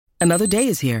Another day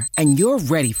is here, and you're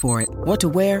ready for it. What to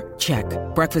wear? Check.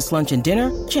 Breakfast, lunch, and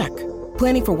dinner? Check.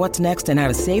 Planning for what's next and how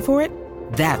to save for it?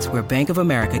 That's where Bank of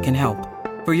America can help.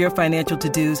 For your financial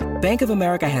to-dos, Bank of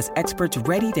America has experts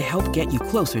ready to help get you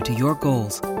closer to your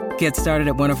goals. Get started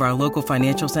at one of our local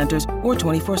financial centers or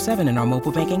 24/7 in our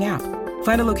mobile banking app.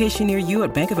 Find a location near you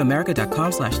at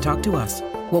bankofamerica.com/talktous.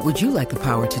 What would you like the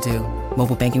power to do?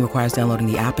 Mobile banking requires downloading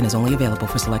the app and is only available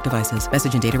for select devices.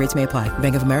 Message and data rates may apply.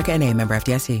 Bank of America N.A., member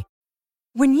FDIC.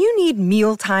 When you need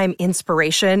mealtime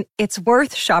inspiration, it's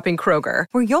worth shopping Kroger,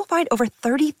 where you'll find over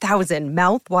 30,000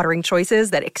 mouth-watering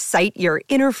choices that excite your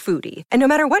inner foodie. And no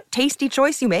matter what tasty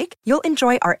choice you make, you'll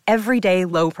enjoy our everyday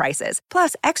low prices,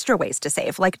 plus extra ways to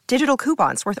save, like digital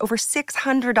coupons worth over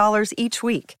 $600 each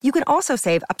week. You can also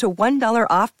save up to $1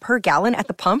 off per gallon at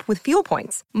the pump with fuel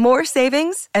points. More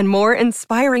savings and more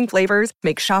inspiring flavors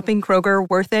make shopping Kroger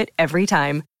worth it every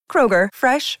time. Kroger,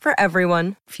 fresh for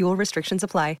everyone. Fuel restrictions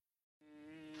apply.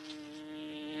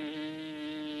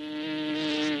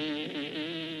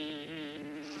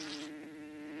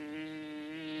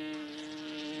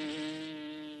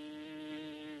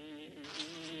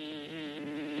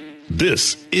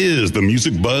 This is the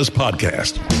Music Buzz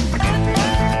Podcast.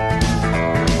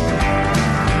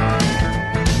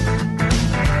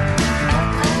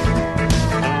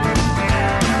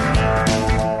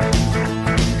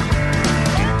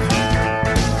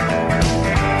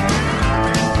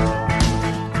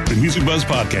 The Music Buzz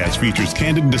Podcast features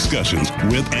candid discussions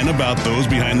with and about those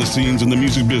behind the scenes in the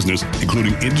music business,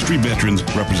 including industry veterans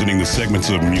representing the segments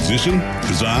of musician,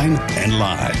 design, and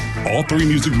live. All three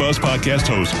Music Buzz Podcast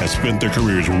hosts have spent their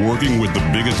careers working with the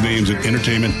biggest names in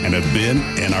entertainment and have been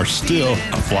and are still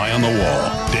a fly on the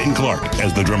wall. Dane Clark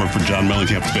as the drummer for John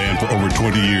Mellencamp's band for over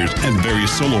 20 years and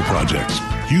various solo projects.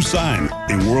 Hugh Syme,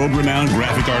 a world-renowned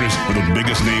graphic artist for the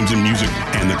biggest names in music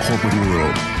and the corporate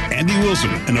world. Andy Wilson,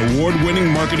 an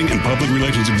award-winning marketing and public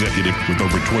relations executive with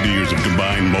over 20 years of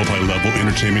combined multi-level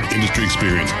entertainment industry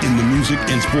experience in the music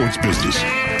and sports business.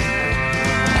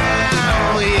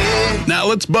 Now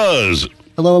let's buzz.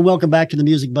 Hello and welcome back to the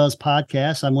Music Buzz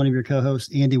Podcast. I'm one of your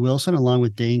co-hosts, Andy Wilson, along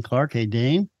with Dane Clark. Hey,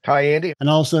 Dane. Hi, Andy. And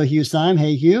also Hugh Syme.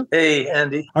 Hey, Hugh. Hey,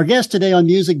 Andy. Our guest today on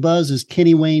Music Buzz is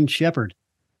Kenny Wayne Shepherd.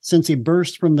 Since he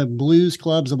burst from the blues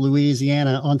clubs of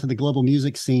Louisiana onto the global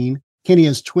music scene, Kenny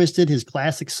has twisted his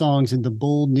classic songs into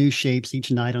bold new shapes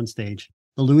each night on stage.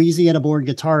 The Louisiana-born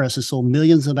guitarist has sold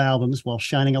millions of albums while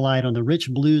shining a light on the rich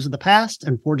blues of the past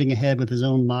and forging ahead with his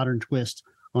own modern twist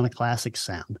on a classic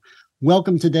sound.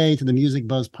 Welcome today to the Music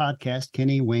Buzz Podcast,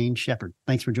 Kenny Wayne Shepherd.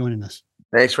 Thanks for joining us.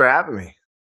 Thanks for having me.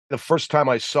 The first time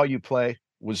I saw you play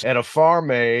was at a Farm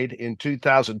Aid in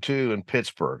 2002 in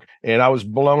Pittsburgh, and I was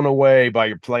blown away by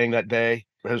your playing that day.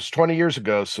 It was 20 years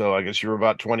ago, so I guess you were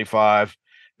about 25,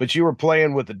 but you were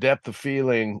playing with a depth of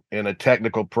feeling and a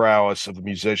technical prowess of a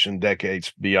musician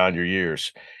decades beyond your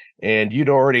years. And you'd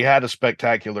already had a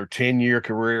spectacular 10-year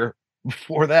career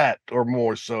before that or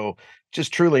more, so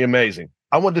just truly amazing.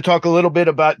 I wanted to talk a little bit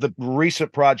about the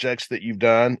recent projects that you've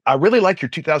done. I really like your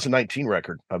 2019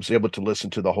 record. I was able to listen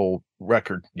to the whole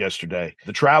record yesterday.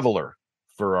 The Traveler,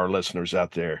 for our listeners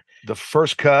out there. The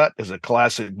first cut is a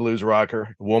classic blues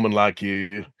rocker, Woman Like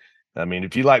You. I mean,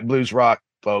 if you like blues rock,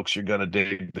 folks, you're going to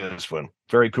dig this one.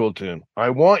 Very cool tune. I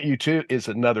Want You To is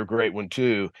another great one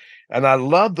too. And I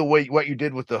love the way what you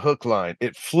did with the hook line.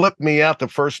 It flipped me out the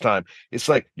first time. It's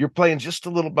like you're playing just a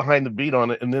little behind the beat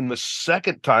on it. And then the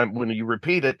second time when you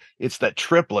repeat it, it's that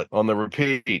triplet on the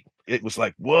repeat. It was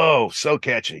like, whoa, so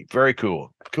catchy. Very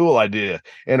cool. Cool idea.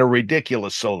 And a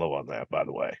ridiculous solo on that, by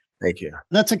the way. Thank you.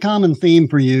 That's a common theme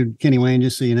for you, Kenny Wayne,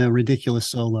 just so you know, ridiculous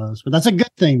solos. But that's a good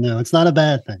thing, though. It's not a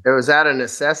bad thing. It was out of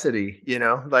necessity, you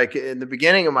know, like in the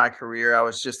beginning of my career, I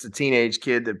was just a teenage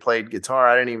kid that played guitar.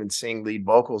 I didn't even sing lead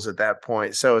vocals at that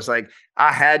point. So it's like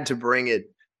I had to bring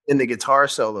it in the guitar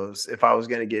solos if I was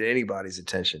going to get anybody's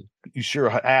attention. You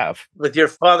sure have. With your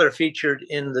father featured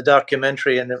in the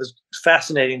documentary, and it was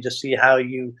fascinating to see how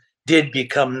you did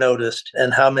become noticed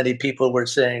and how many people were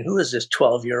saying, who is this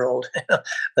 12-year-old?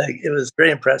 Like, it was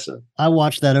very impressive. I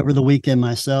watched that over the weekend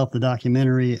myself, the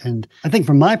documentary. And I think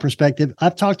from my perspective,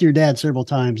 I've talked to your dad several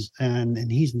times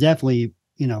and he's definitely,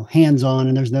 you know, hands-on,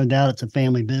 and there's no doubt it's a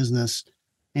family business.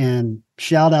 And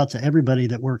shout out to everybody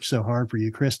that works so hard for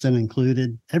you, Kristen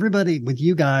included, everybody with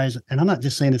you guys. And I'm not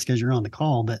just saying this because you're on the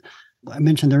call, but I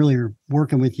mentioned earlier,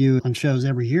 working with you on shows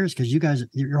every year is because you guys,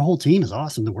 your whole team is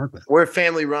awesome to work with. We're a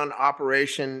family-run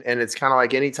operation, and it's kind of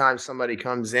like anytime somebody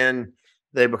comes in,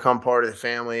 they become part of the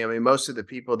family. I mean, most of the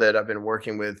people that I've been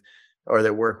working with or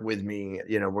that work with me,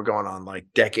 we're going on like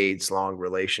decades long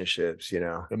relationships,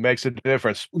 It makes a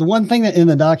difference. The one thing that in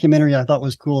the documentary I thought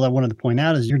was cool that I wanted to point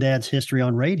out is your dad's history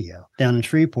on radio down in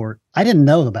Shreveport. I didn't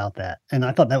know about that. And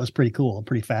I thought that was pretty cool,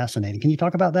 pretty fascinating. Can you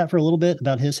talk about that for a little bit,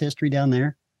 about his history down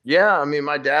there? Yeah, I mean,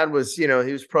 my dad was, he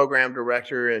was program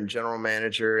director and general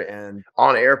manager and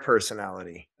on-air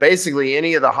personality. Basically,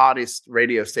 any of the hottest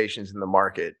radio stations in the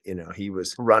market, he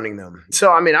was running them.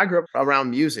 So, I mean, I grew up around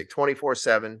music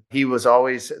 24/7. He was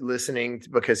always listening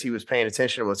because he was paying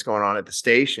attention to what's going on at the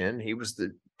station. He was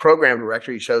the program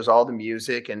director. He chose all the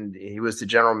music, and he was the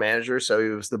general manager. So he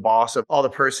was the boss of all the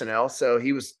personnel. So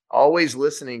he was always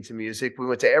listening to music. We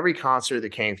went to every concert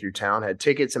that came through town, had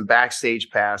tickets and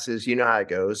backstage passes. You know how it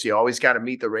goes. You always got to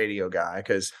meet the radio guy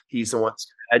because he's the one that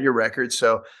had your record.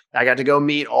 So I got to go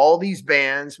meet all these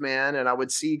bands, man. And I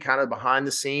would see kind of behind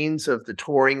the scenes of the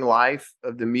touring life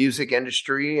of the music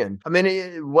industry. And I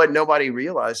mean, what nobody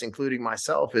realized, including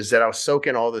myself, is that I was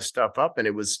soaking all this stuff up, and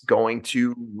it was going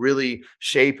to really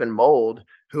shape and mold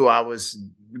who I was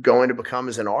going to become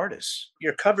as an artist.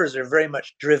 Your covers are very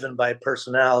much driven by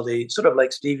personality, sort of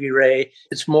like Stevie Ray.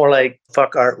 It's more like,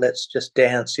 fuck art, let's just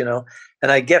dance,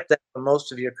 And I get that from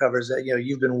most of your covers that,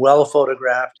 you've been well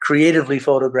photographed, creatively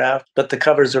photographed, but the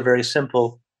covers are very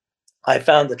simple. I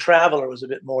found The Traveler was a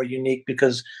bit more unique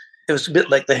because it was a bit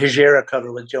like the Hejera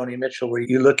cover with Joni Mitchell, where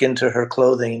you look into her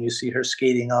clothing and you see her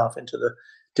skating off into the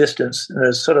distance. And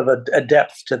there's sort of a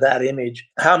depth to that image.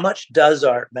 How much does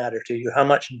art matter to you? How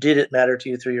much did it matter to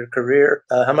you through your career?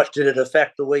 How much did it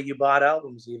affect the way you bought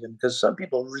albums even? Because some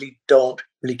people really don't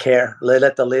really care. They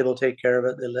let the label take care of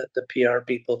it. They let the PR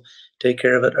people take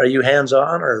care of it. Are you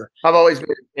hands-on or? I've always been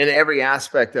in every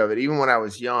aspect of it, even when I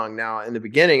was young. Now, in the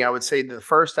beginning, I would say the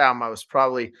first album I was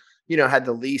probably had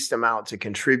the least amount to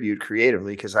contribute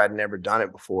creatively because I'd never done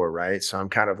it before, right? So I'm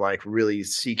kind of like really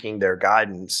seeking their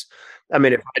guidance. I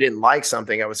mean, if I didn't like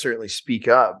something, I would certainly speak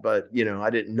up, but, I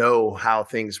didn't know how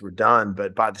things were done.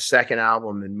 But by the second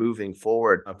album and moving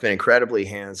forward, I've been incredibly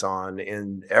hands-on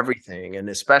in everything. And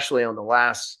especially on the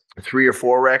last 3 or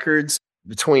 4 records,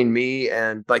 between me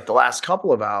and like the last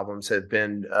couple of albums have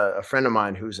been a friend of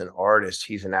mine who's an artist.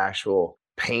 He's an actual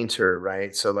painter,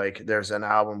 right? So like there's an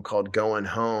album called Going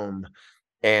Home,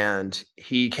 and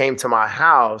he came to my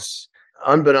house.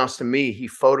 Unbeknownst to me, he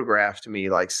photographed me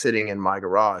like sitting in my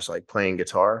garage, like playing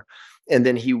guitar. And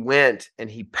then he went and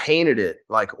he painted it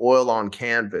like oil on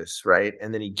canvas, right?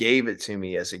 And then he gave it to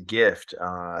me as a gift.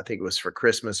 I think it was for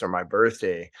Christmas or my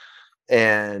birthday.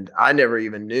 And I never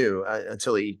even knew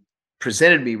until he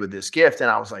presented me with this gift. And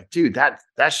I was like, dude, that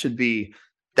should be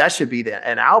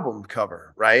an album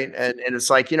cover, right? And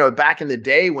it's like, back in the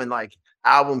day when like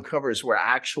album covers were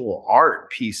actual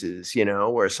art pieces,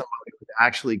 where somebody would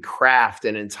actually craft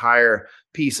an entire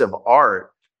piece of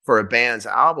art for a band's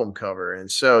album cover. And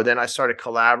so then I started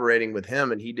collaborating with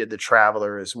him, and he did The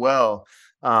Traveler as well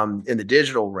in the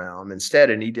digital realm instead.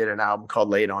 And he did an album called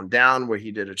Lay It On Down, where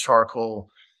he did a charcoal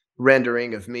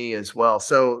rendering of me as well.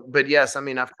 So, but yes, I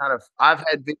mean, I've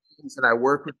had visions, and I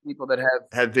work with people that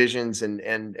have visions,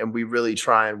 and we really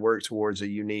try and work towards a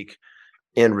unique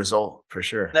end result for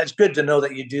sure. That's good to know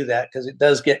that you do that, because it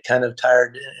does get kind of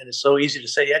tired, and it's so easy to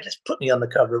say, yeah, just put me on the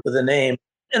cover with a name.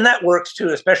 And that works too,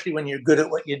 especially when you're good at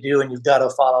what you do and you've got a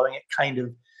following. It kind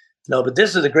of, but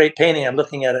this is a great painting. I'm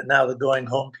looking at it now, the Going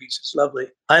Home piece. It's lovely.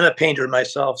 I'm a painter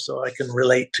myself, so I can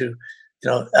relate to,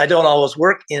 I don't always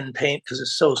work in paint because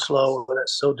it's so slow and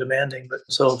it's so demanding. But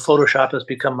so Photoshop has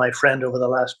become my friend over the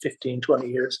last 15, 20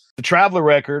 years. The Traveler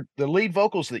record, the lead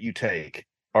vocals that you take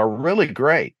are really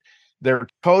great. They're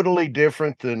totally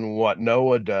different than what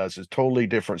Noah does. It's totally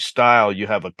different style. You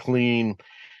have a clean,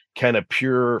 kind of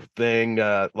pure thing,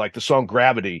 like the song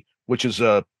Gravity, which is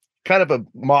a kind of a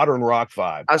modern rock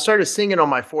vibe. I started singing on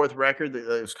my 4th record. It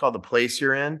was called The Place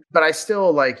You're In. But I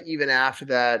still, like, even after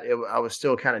that, I was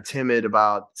still kind of timid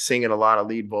about singing a lot of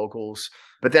lead vocals.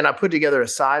 But then I put together a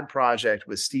side project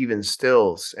with Steven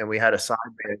Stills, and we had a side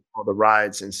band called The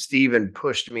Rides. And Steven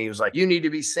pushed me. He was like, you need to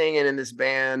be singing in this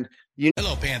band.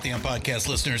 Hello, Pantheon podcast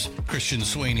listeners. Christian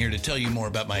Swain here to tell you more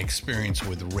about my experience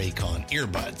with Raycon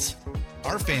earbuds.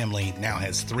 Our family now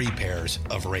has 3 pairs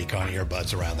of Raycon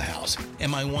earbuds around the house,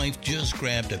 and my wife just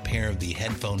grabbed a pair of the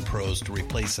Headphone Pros to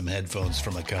replace some headphones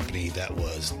from a company that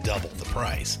was double the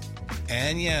price.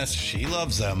 And yes, she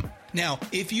loves them. Now,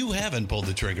 if you haven't pulled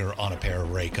the trigger on a pair of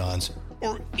Raycons,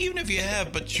 or even if you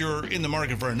have, but you're in the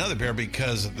market for another pair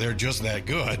because they're just that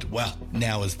good, well,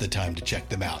 now is the time to check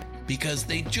them out, because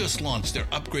they just launched their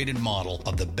upgraded model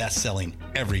of the best-selling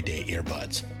everyday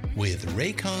earbuds. With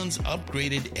Raycon's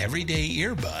upgraded everyday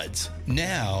earbuds,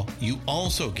 now you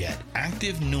also get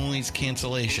active noise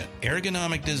cancellation,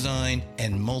 ergonomic design,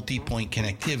 and multi-point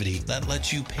connectivity that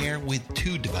lets you pair with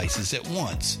 2 devices at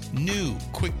once. New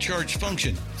quick charge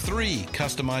function, 3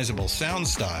 customizable sound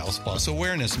styles, plus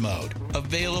awareness mode.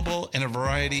 Available in a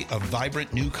variety of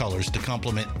vibrant new colors to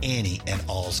complement any and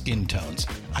all skin tones.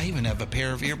 I even have a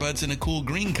pair of earbuds in a cool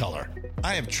green color.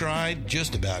 I have tried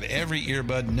just about every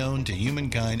earbud known to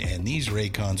humankind, and these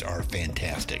Raycons are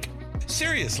fantastic.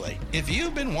 Seriously, if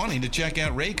you've been wanting to check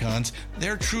out Raycons,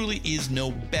 there truly is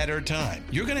no better time.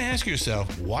 You're going to ask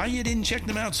yourself why you didn't check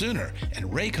them out sooner, and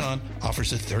Raycon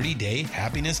offers a 30-day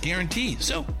happiness guarantee.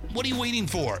 So what are you waiting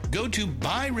for? Go to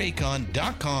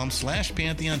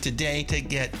buyraycon.com/Pantheon today to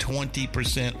get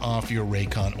 20% off your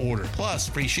Raycon order, plus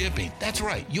free shipping. That's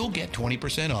right, you'll get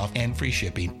 20% off and free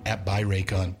shipping at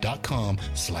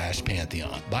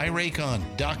buyraycon.com/Pantheon.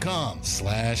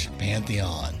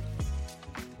 buyraycon.com/Pantheon.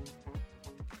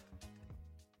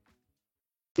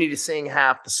 Need to sing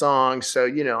half the songs. So,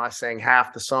 I sang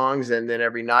half the songs, and then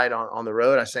every night on the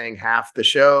road, I sang half the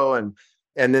show. And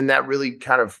then that really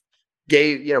kind of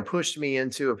pushed me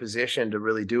into a position to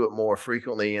really do it more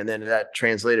frequently. And then that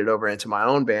translated over into my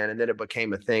own band. And then it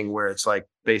became a thing where it's like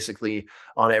basically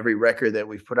on every record that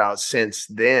we've put out since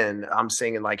then, I'm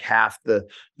singing like half the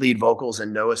lead vocals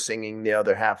and Noah singing the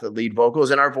other half of the lead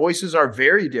vocals. And our voices are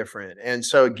very different. And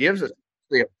so it gives us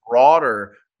a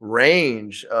broader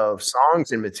range of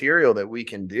songs and material that we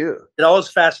can do. It always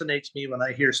fascinates me when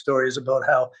I hear stories about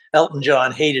how Elton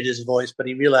John hated his voice, but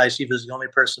he realized he was the only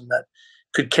person that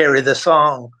could carry the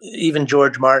song. Even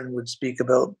George Martin would speak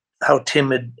about how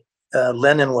timid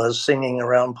Lennon was singing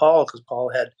around Paul, because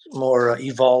Paul had more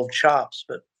evolved chops,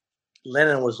 but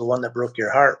Lennon was the one that broke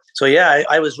your heart. So yeah,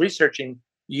 I was researching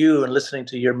you and listening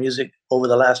to your music over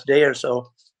the last day or so.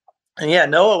 And yeah,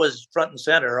 Noah was front and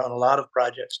center on a lot of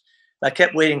projects. I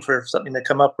kept waiting for something to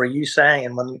come up where you sang.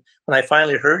 And when I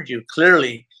finally heard you,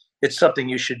 clearly it's something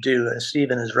you should do. And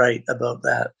Stephen is right about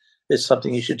that. It's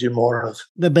something you should do more of.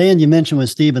 The band you mentioned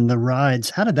with Stephen, The Rides,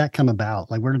 how did that come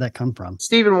about? Like, where did that come from?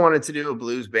 Stephen wanted to do a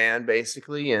blues band,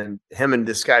 basically. And him and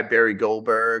this guy, Barry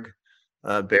Goldberg.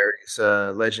 Barry's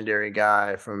a legendary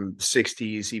guy from the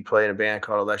 60s. He played in a band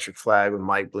called Electric Flag with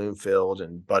Mike Bloomfield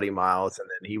and Buddy Miles. And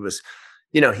then he was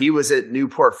at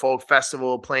Newport Folk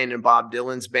Festival playing in Bob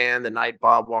Dylan's band the night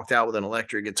Bob walked out with an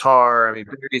electric guitar. I mean,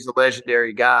 Barry's a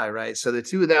legendary guy, right? So the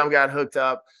two of them got hooked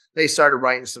up. They started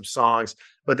writing some songs,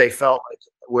 but they felt like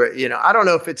I don't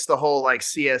know if it's the whole like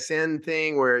CSN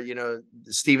thing where,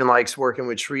 Stephen likes working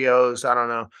with trios. I don't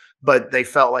know, but they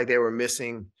felt like there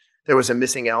was a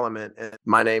missing element. And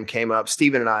my name came up.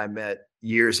 Stephen and I met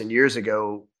years and years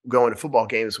ago going to football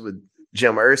games with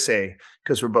Jim Irsay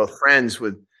because we're both friends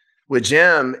with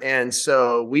Jim. And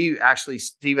so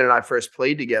Stephen and I first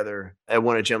played together at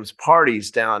one of Jim's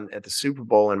parties down at the Super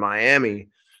Bowl in Miami,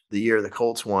 the year the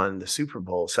Colts won the Super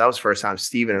Bowl. So that was the first time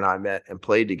Stephen and I met and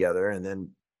played together. And then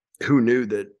who knew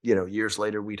that, years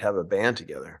later we'd have a band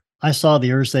together. I saw the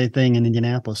Irsay thing in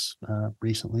Indianapolis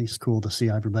recently. It's cool to see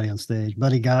everybody on stage.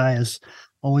 Buddy Guy is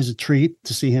always a treat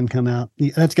to see him come out.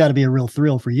 That's got to be a real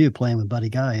thrill for you playing with Buddy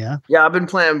Guy, yeah? Yeah, I've been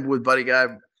playing with Buddy Guy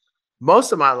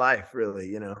most of my life,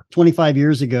 really, 25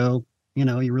 years ago,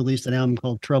 you released an album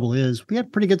called Trouble Is. We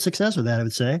had pretty good success with that, I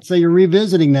would say. So you're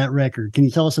revisiting that record. Can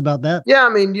you tell us about that? Yeah, I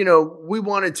mean, we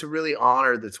wanted to really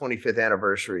honor the 25th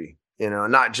anniversary,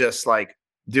 not just like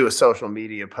do a social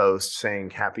media post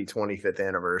saying happy 25th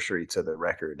anniversary to the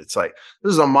record. It's like,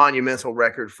 this is a monumental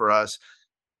record for us.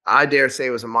 I dare say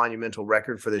it was a monumental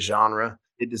record for the genre.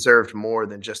 It deserved more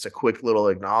than just a quick little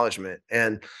acknowledgement.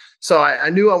 And so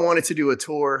I knew I wanted to do a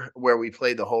tour where we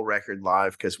played the whole record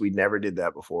live because we never did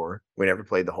that before. We never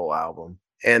played the whole album.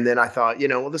 And then I thought,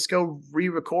 let's go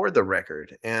re-record the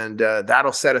record. And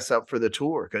that'll set us up for the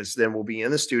tour because then we'll be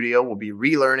in the studio. We'll be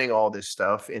relearning all this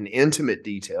stuff in intimate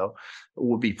detail.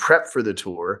 We'll be prepped for the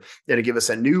tour. It'll give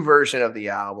us a new version of the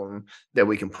album that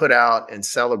we can put out and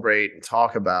celebrate and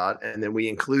talk about. And then we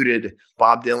included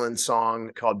Bob Dylan's song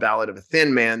called Ballad of a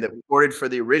Thin Man that we recorded for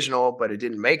the original, but it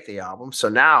didn't make the album. So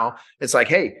now it's like,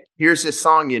 hey, here's this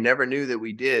song you never knew that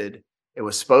we did. It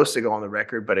was supposed to go on the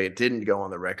record, but it didn't go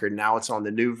on the record. Now it's on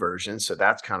the new version. So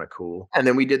that's kind of cool. And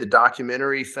then we did the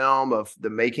documentary film of the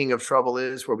making of Trouble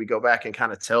Is, where we go back and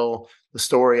kind of tell the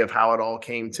story of how it all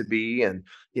came to be and,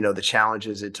 the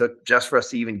challenges it took just for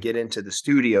us to even get into the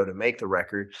studio to make the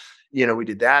record. We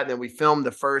did that. And then we filmed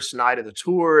the first night of the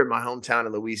tour in my hometown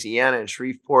in Louisiana in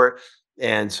Shreveport.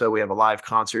 And so we have a live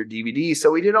concert DVD. So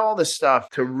we did all this stuff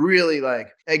to really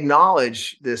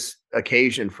acknowledge this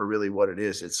occasion for really what it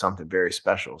is. It's something very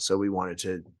special. So we wanted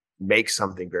to, make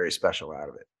something very special out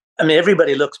of it. I mean,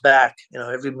 everybody looks back,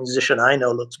 every musician I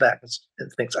know looks back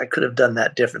and thinks, I could have done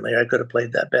that differently, or I could have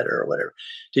played that better, or whatever.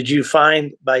 Did you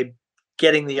find by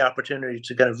getting the opportunity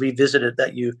to kind of revisit it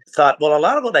that you thought, well, a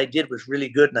lot of what I did was really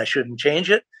good and I shouldn't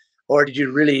change it? Or did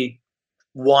you really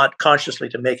want consciously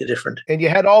to make it different? And you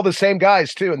had all the same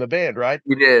guys too in the band, right?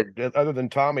 We did. Other than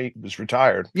Tommy was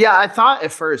retired. Yeah, I thought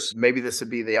at first maybe this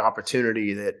would be the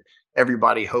opportunity that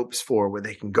everybody hopes for, where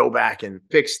they can go back and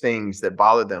fix things that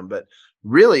bother them. But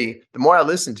really, the more I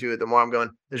listen to it, the more I'm going,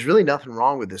 there's really nothing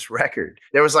wrong with this record.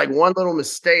 There was like one little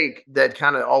mistake that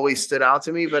kind of always stood out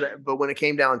to me, but when it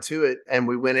came down to it and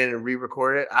we went in and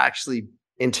re-recorded it, I actually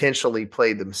intentionally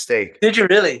played the mistake. Did you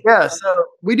really? Yeah. So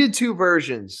we did two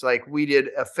versions. Like, we did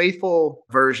a faithful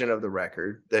version of the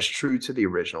record that's true to the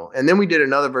original. And then we did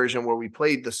another version where we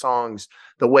played the songs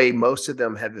the way most of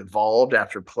them have evolved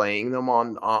after playing them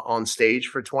on stage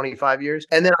for 25 years.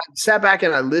 And then I sat back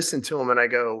and I listened to them and I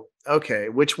go, okay,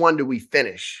 which one do we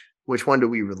finish? Which one do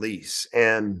we release?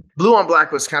 And Blue on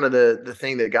Black was kind of the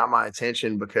thing that got my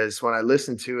attention, because when I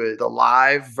listened to it, the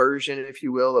live version, if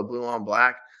you will, of Blue on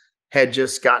Black had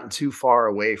just gotten too far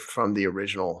away from the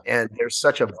original. And there's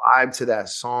such a vibe to that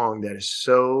song that is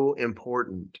so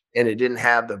important, and it didn't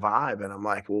have the vibe. And I'm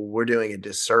like, well, we're doing a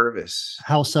disservice.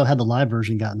 How so had the live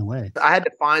version gotten in the way? I had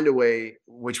to find a way,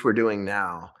 which we're doing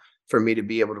now, for me to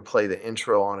be able to play the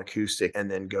intro on acoustic and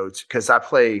then go to, because I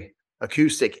play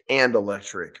acoustic and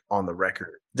electric on the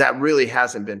record. That really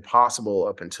hasn't been possible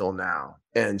up until now.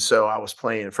 And so I was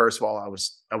playing, first of all,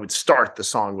 I would start the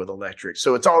song with electric.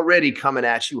 So it's already coming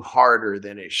at you harder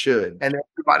than it should. And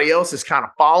everybody else is kind of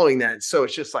following that. So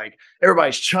it's just like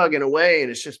everybody's chugging away,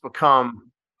 and it's just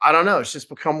become, I don't know, it's just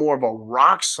become more of a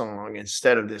rock song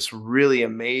instead of this really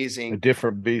amazing, a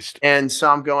different beast. And so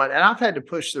I'm going, and I've had to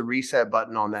push the reset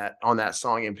button on that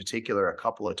song in particular a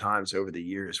couple of times over the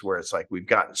years, where it's like we've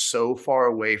gotten so far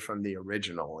away from the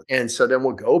original. And so then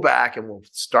we'll go back and we'll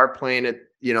start playing it,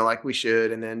 like we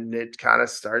should. And then it kind of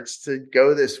starts to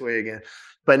go this way again.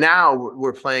 But now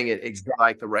we're playing it exactly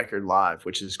like the record live,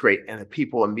 which is great. And the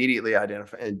people immediately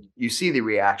identify, and you see the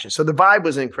reaction. So the vibe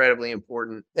was incredibly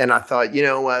important. And I thought, you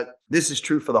know what? This is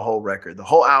true for the whole record. The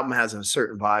whole album has a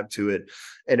certain vibe to it.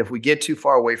 And if we get too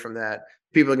far away from that,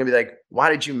 people are going to be like,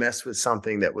 why did you mess with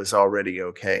something that was already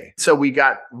okay? So we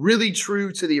got really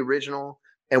true to the original,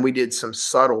 and we did some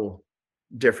subtle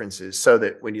differences so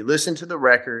that when you listen to the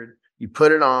record, you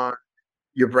put it on,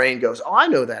 your brain goes, oh, I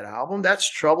know that album. That's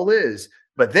Trouble Is.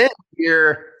 But then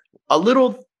you're a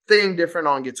little thing different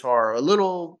on guitar, a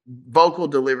little vocal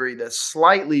delivery that's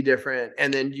slightly different.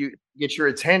 And then you get your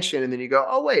attention, and then you go,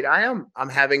 oh, wait, I'm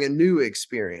having a new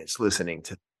experience listening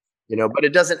to, but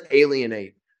it doesn't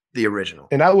alienate the original.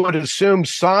 And I would assume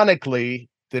sonically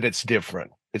that it's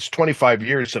different. It's 25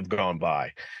 years have gone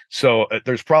by. So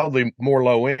there's probably more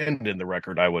low end in the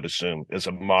record, I would assume, as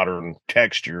a modern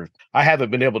texture. I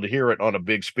haven't been able to hear it on a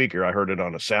big speaker. I heard it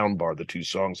on a sound bar, the two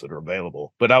songs that are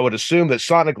available. But I would assume that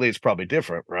sonically it's probably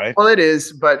different, right? Well, it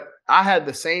is, but I had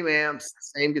the same amps,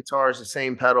 the same guitars, the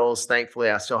same pedals. Thankfully,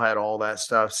 I still had all that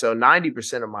stuff. So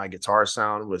 90% of my guitar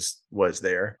sound was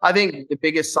there. I think the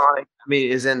biggest sonic,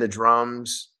 is in the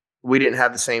drums. We didn't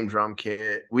have the same drum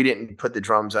kit. We didn't put the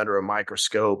drums under a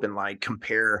microscope and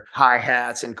compare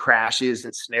hi-hats and crashes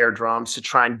and snare drums to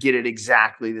try and get it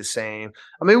exactly the same.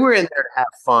 We're in there to have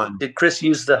fun. Did Chris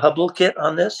use the Hubble kit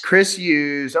on this? Chris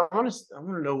used, I want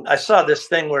to know. I saw this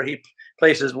thing where he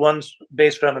places one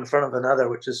bass drum in front of another,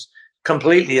 which is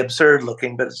completely absurd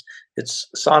looking, but it's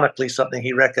sonically something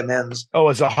he recommends. Oh,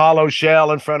 it's a hollow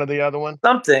shell in front of the other one?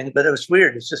 Something, but it was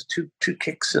weird. It's just two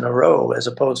kicks in a row as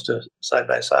opposed to side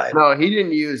by side. No, he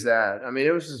didn't use that.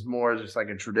 It was just more just like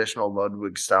a traditional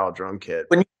Ludwig style drum kit.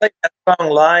 When you play that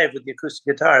song live with the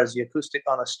acoustic guitar, is the acoustic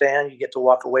on a stand? You get to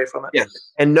walk away from it?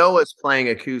 Yes. And Noah's playing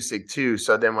acoustic too.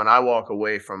 So then when I walk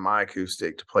away from my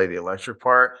acoustic to play the electric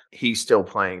part, he's still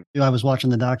playing. I was watching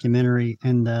the documentary,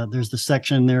 and there's the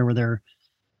section there where they're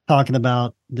talking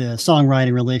about the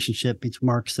songwriting relationship between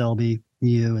Mark Selby,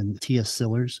 you, and Tia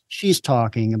Sillers. She's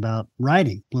talking about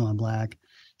writing Blue on Black.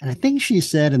 And I think she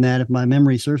said in that, if my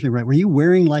memory serves me right, were you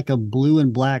wearing like a blue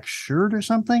and black shirt or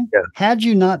something? Yeah. Had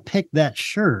you not picked that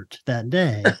shirt that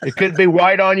day? It could be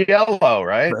white on yellow,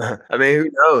 right? Who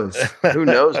knows? Who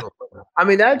knows?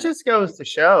 That just goes to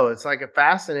show it's like a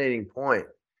fascinating point,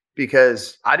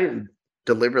 because I didn't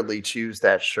deliberately choose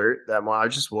that shirt that one. I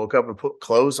just woke up and put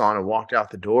clothes on and walked out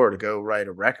the door to go write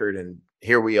a record. And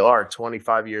here we are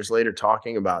 25 years later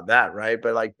talking about that. Right.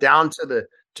 But down to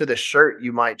the shirt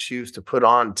you might choose to put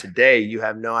on today, you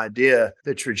have no idea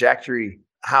the trajectory,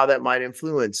 how that might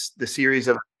influence the series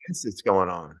of events that's going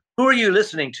on. Who are you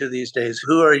listening to these days?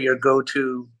 Who are your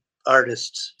go-to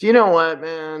artists? Do you know what,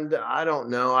 man? I don't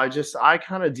know. I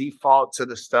kind of default to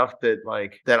the stuff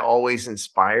that always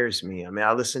inspires me. I mean,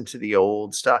 I listen to the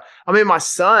old stuff. I mean,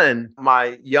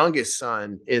 my youngest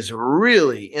son is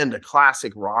really into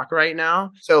classic rock right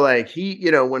now. So like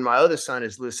when my other son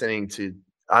is listening to,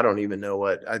 I don't even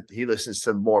know he listens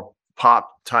to more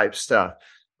pop type stuff.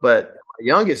 But my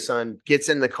youngest son gets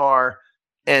in the car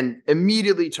and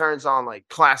immediately turns on like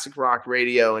classic rock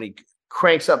radio, and he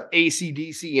cranks up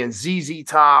AC/DC and ZZ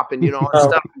Top and all that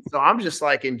stuff. So I'm just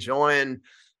like enjoying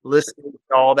listening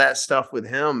to all that stuff with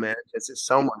him, man. It's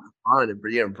so much fun.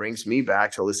 It brings me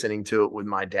back to listening to it with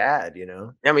my dad.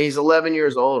 I mean, he's 11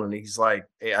 years old, and he's like,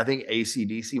 I think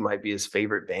AC/DC might be his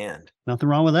favorite band. Nothing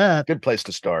wrong with that. Good place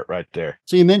to start right there.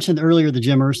 So you mentioned earlier the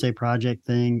Jim Irsay project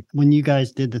thing. When you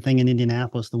guys did the thing in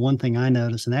Indianapolis, the one thing I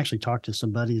noticed, and actually talked to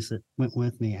some buddies that went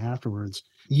with me afterwards,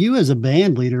 you as a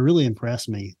band leader really impressed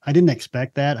me. I didn't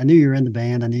expect that. I knew you were in the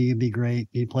band. I knew you'd be great.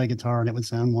 You'd play guitar and it would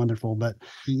sound wonderful. But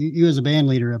you as a band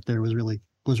leader up there was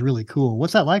really cool.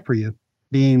 What's that like for you,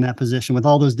 being in that position with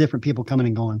all those different people coming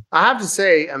and going? I have to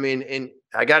say, I mean,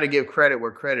 I got to give credit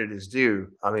where credit is due.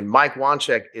 I mean, Mike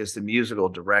Wanchek is the musical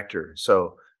director.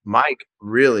 So Mike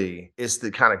really is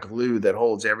the kind of glue that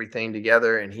holds everything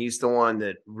together. And he's the one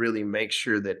that really makes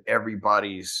sure that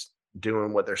everybody's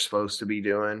doing what they're supposed to be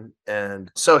doing. And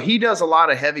so he does a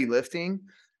lot of heavy lifting,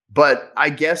 but I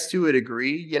guess to a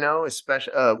degree,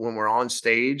 especially when we're on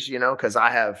stage, because I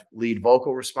have lead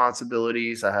vocal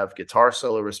responsibilities, I have guitar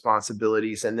solo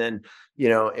responsibilities. And then,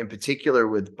 in particular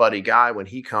with Buddy Guy, when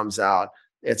he comes out,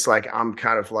 it's like I'm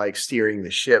kind of like steering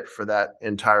the ship for that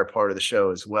entire part of the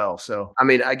show as well. So, I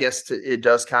mean, I guess it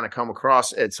does kind of come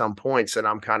across at some points that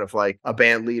I'm kind of like a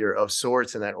band leader of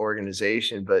sorts in that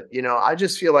organization. But, I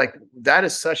just feel like that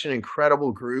is such an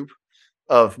incredible group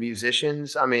of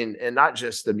musicians. I mean, and not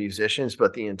just the musicians,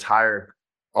 but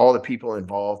all the people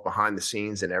involved behind the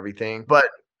scenes and everything. But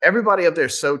everybody up there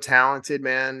is so talented,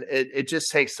 man. It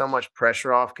just takes so much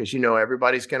pressure off because,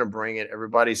 everybody's going to bring it.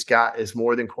 Everybody's is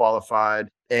more than qualified.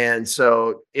 And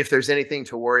so if there's anything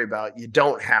to worry about, you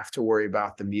don't have to worry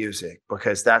about the music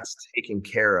because that's taken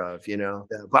care of,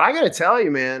 But I got to tell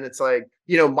you, man, it's like,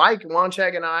 Mike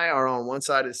Wanchek and I are on one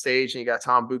side of the stage, and you got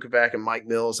Tom Bukovac and Mike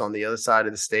Mills on the other side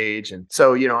of the stage. And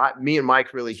so, me and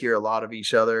Mike really hear a lot of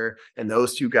each other, and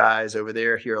those two guys over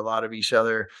there hear a lot of each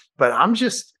other. But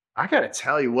I got to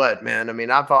tell you what, man. I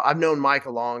mean, I've known Mike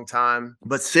a long time,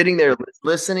 but sitting there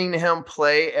listening to him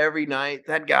play every night,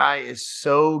 that guy is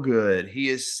so good.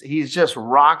 He's just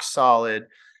rock solid,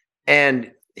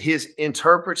 and his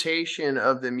interpretation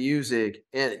of the music.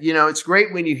 And it's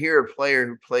great when you hear a player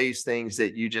who plays things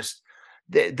that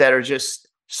that are just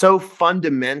so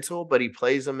fundamental, but he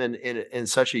plays them in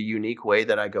such a unique way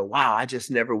that I go, wow, I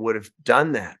just never would have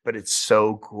done that. But it's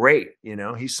so great.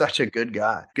 He's such a good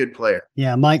guy, good player.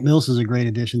 Yeah. Mike Mills is a great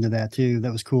addition to that too.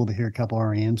 That was cool to hear a couple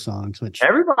REM songs, which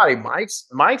everybody, Mike's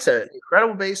an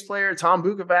incredible bass player. Tom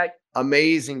Bukovac,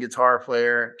 amazing guitar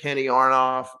player. Kenny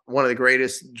Arnoff, one of the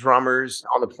greatest drummers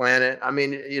on the planet. I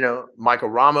mean, Michael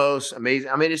Ramos, amazing.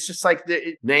 I mean, it's just like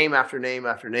name after name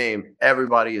after name.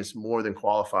 Everybody is more than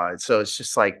qualified. So it's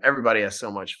just like everybody has so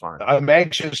much fun. I'm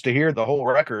anxious to hear the whole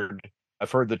record.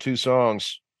 I've heard the two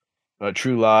songs,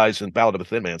 True Lies and Ballad of a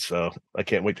Thin Man. So I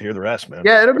can't wait to hear the rest, man.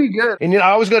 Yeah, it'll be good. And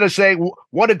I was going to say,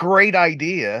 what a great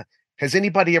idea. Has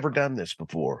anybody ever done this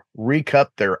before?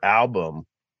 Recut their album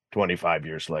 25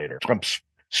 years later. I'm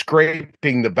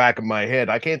scraping the back of my head.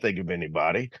 I can't think of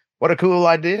anybody. What a cool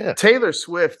idea. Taylor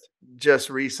Swift just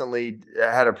recently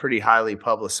had a pretty highly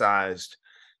publicized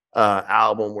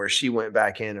album where she went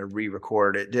back in and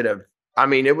re-recorded it.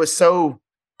 It was so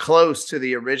close to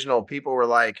the original. People were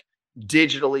like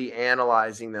digitally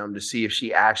analyzing them to see if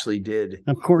she actually did.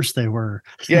 Of course they were.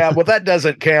 Yeah, well, that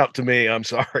doesn't count to me. I'm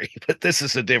sorry, but this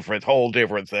is whole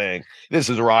different thing. This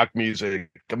is rock music.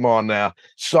 Come on now.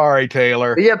 Sorry,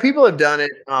 Taylor. But yeah, people have done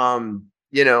it.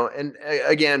 And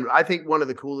again, I think one of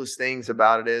the coolest things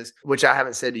about it is, which I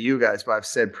haven't said to you guys, but I've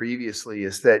said previously,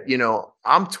 is that,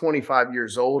 I'm 25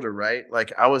 years older, right?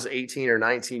 Like I was 18 or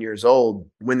 19 years old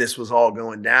when this was all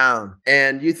going down.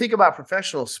 And you think about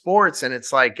professional sports, and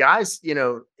it's like, guys,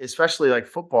 especially like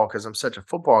football, because I'm such a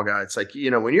football guy. It's like,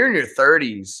 when you're in your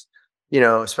 30s,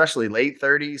 especially late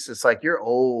 30s, it's like you're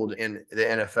old in the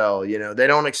NFL. They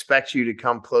don't expect you to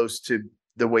come close to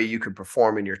the way you could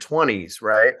perform in your 20s,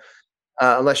 right?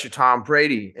 Unless you're Tom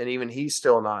Brady, and even he's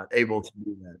still not able to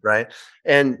do that, right?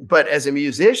 But as a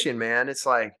musician, man, it's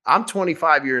like I'm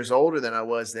 25 years older than I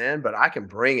was then, but I can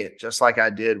bring it just like I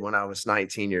did when I was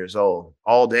 19 years old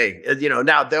all day.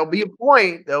 Now there'll be a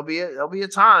point, there'll be a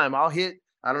time I'll hit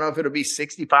I don't know if it'll be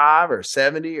 65 or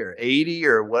 70 or 80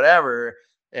 or whatever,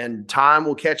 and time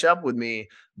will catch up with me.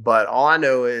 But all I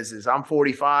know is I'm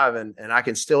 45 and I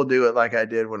can still do it like I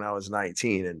did when I was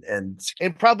 19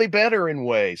 and probably better in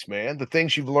ways, man. The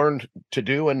things you've learned to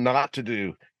do and not to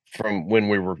do from when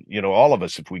we were, all of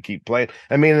us, if we keep playing.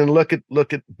 I mean, and look at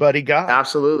Buddy Guy.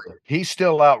 Absolutely. He's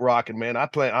still out rocking, man.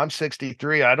 I'm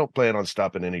 63. I don't plan on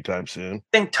stopping anytime soon.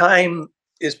 I think time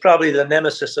is probably the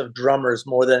nemesis of drummers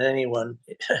more than anyone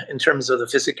in terms of the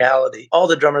physicality. All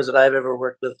the drummers that I've ever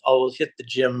worked with always hit the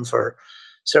gym for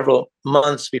several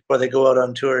months before they go out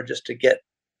on tour just to get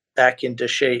back into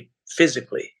shape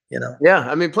physically, Yeah.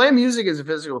 I mean, playing music is a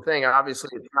physical thing.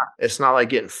 Obviously, it's not like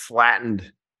getting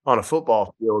flattened on a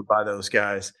football field by those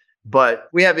guys, but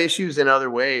we have issues in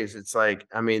other ways. It's like,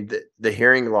 I mean, the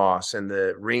hearing loss and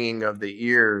the ringing of the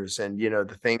ears and,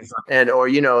 the things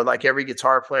like every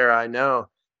guitar player I know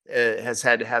has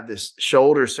had to have this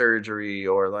shoulder surgery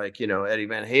or like, Eddie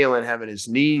Van Halen having his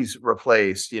knees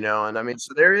replaced, and I mean,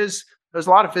 so there's a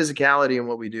lot of physicality in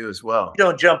what we do as well. You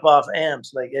don't jump off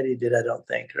amps like Eddie did, I don't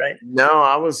think, right?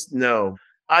 No,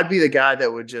 I'd be the guy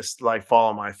that would just like fall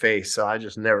on my face. So I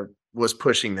just never was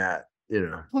pushing that,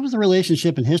 What was the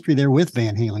relationship and history there with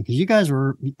Van Halen? Because you guys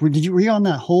were you on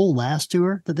that whole last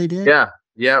tour that they did?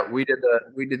 Yeah. We did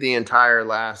the entire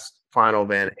last final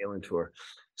Van Halen tour.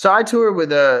 So I toured with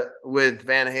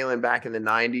Van Halen back in the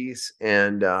 90s.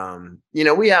 And,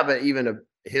 we have even a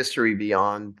history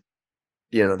beyond,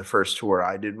 the first tour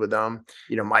I did with them.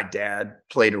 My dad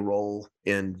played a role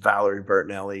in Valerie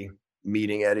Bertinelli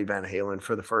meeting Eddie Van Halen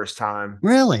for the first time.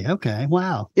 Really? Okay.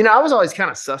 Wow. I was always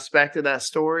kind of suspect of that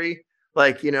story.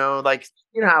 Like, how like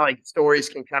stories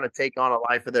can kind of take on a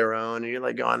life of their own. And you're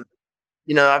like going,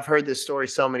 I've heard this story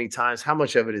so many times. How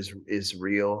much of it is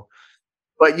real?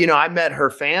 But, I met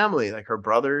her family, like her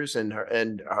brothers and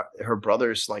her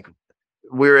brothers, like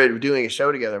we were doing a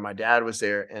show together. My dad was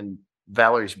there and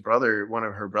Valerie's brother, one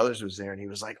of her brothers was there. And he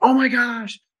was like, oh my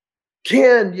gosh,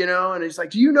 Ken, and he's like,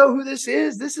 do you know who this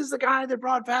is? This is the guy that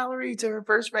brought Valerie to her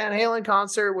first Van Halen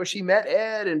concert where she met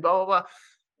Ed and blah, blah, blah.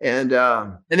 And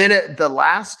then at the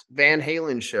last Van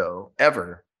Halen show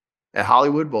ever at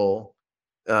Hollywood Bowl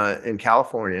in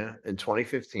California in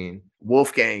 2015,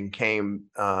 Wolfgang came.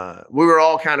 We were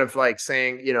all kind of like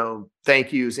saying,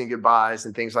 thank yous and goodbyes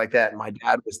and things like that. And my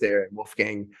dad was there and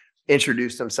Wolfgang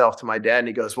introduced himself to my dad. And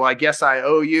he goes, well, I guess I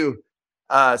owe you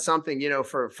something,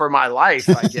 for my life,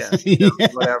 I guess,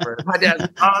 whatever. My dad's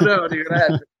like, oh no, dude, I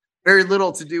had very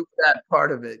little to do with that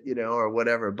part of it, or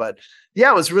whatever. But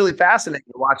yeah, it was really fascinating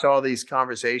to watch all these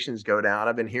conversations go down.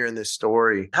 I've been hearing this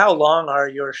story. How long are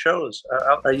your shows?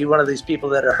 Are you one of these people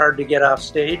that are hard to get off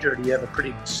stage, or do you have a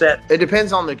pretty set? It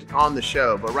depends on the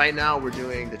show. But right now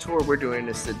the tour we're doing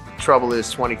is the Trouble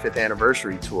Is 25th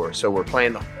anniversary tour. So we're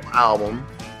playing the whole album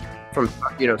from,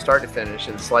 start to finish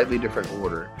in a slightly different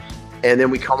order. And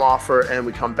then we come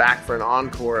back for an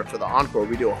encore. For the encore,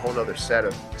 we do a whole other set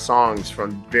of songs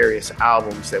from various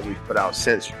albums that we've put out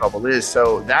since Trouble Is.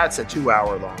 So that's a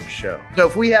 2-hour long show. So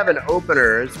if we have an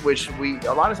opener, which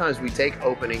a lot of times we take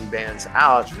opening bands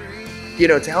out,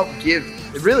 to help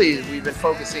give, really, we've been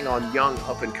focusing on young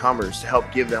up and comers to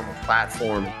help give them a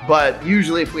platform. But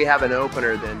usually if we have an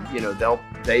opener, then,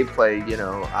 they play,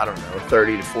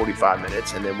 30 to 45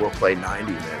 minutes, and then we'll play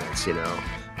 90 minutes,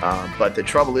 But the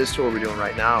Trouble Is tour we're doing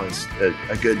right now is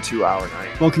a good 2-hour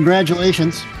night. Well,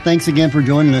 congratulations. Thanks again for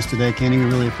joining us today, Kenny. We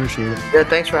really appreciate it. Yeah,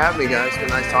 thanks for having me, guys. It's been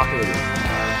nice talking with you.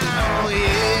 Oh,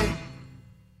 yeah.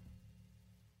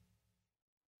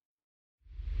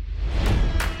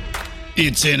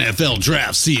 It's NFL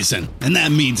draft season, and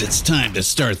that means it's time to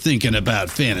start thinking about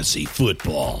fantasy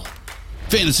football.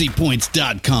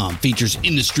 FantasyPoints.com features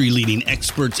industry-leading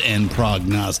experts and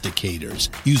prognosticators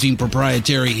using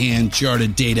proprietary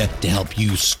hand-charted data to help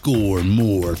you score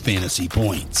more fantasy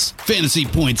points.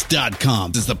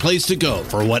 FantasyPoints.com is the place to go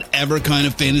for whatever kind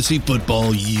of fantasy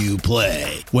football you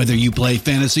play. Whether you play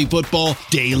fantasy football,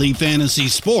 daily fantasy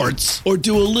sports, or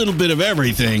do a little bit of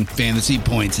everything, Fantasy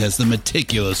Points has the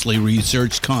meticulously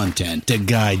researched content to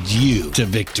guide you to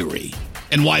victory.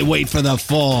 And why wait for the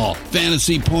fall?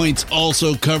 Fantasy Points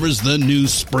also covers the new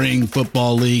spring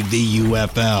football league, the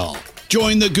UFL.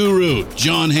 Join the guru,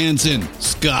 John Hansen,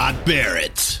 Scott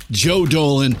Barrett, Joe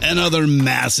Dolan, and other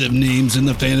massive names in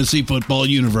the fantasy football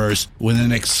universe with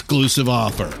an exclusive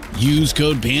offer. Use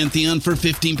code Pantheon for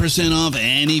 15% off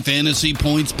any Fantasy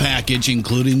Points package,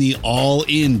 including the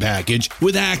all-in package,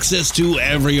 with access to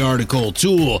every article,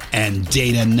 tool, and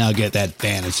data nugget that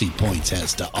Fantasy Points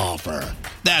has to offer.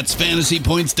 That's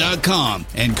fantasypoints.com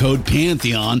and code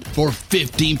Pantheon for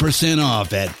 15%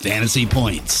 off at Fantasy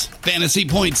Points.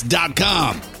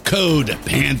 Fantasypoints.com, code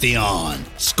Pantheon.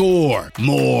 Score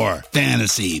more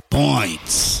fantasy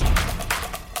points.